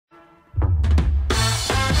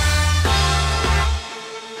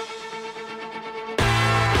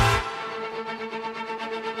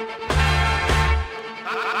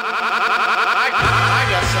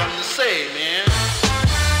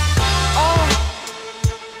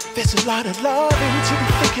There's a lot of loving to be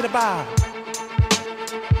thinking about.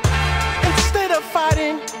 Instead of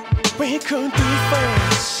fighting, we could be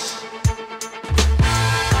friends.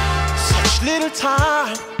 Such little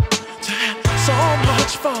time to have so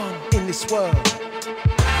much fun in this world.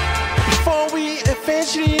 Before we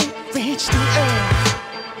eventually reach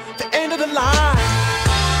the end of the line.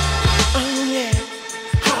 Oh yeah,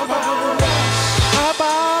 how about us? How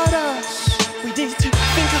about us? We need to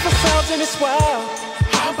think of ourselves in this world.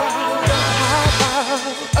 How about us? How about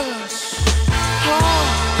us? Oh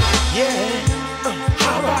yeah.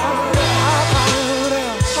 How about us? How about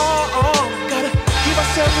us? Oh, gotta give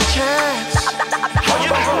ourselves a chance.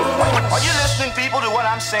 Are you listening, people, to what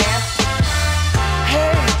I'm saying?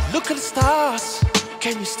 Hey, look at the stars.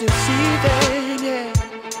 Can you still see them? Yeah.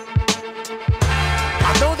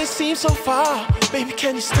 I know they seem so far. Baby,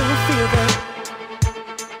 can you still feel them?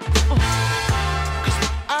 'Cause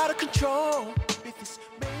we're out of control.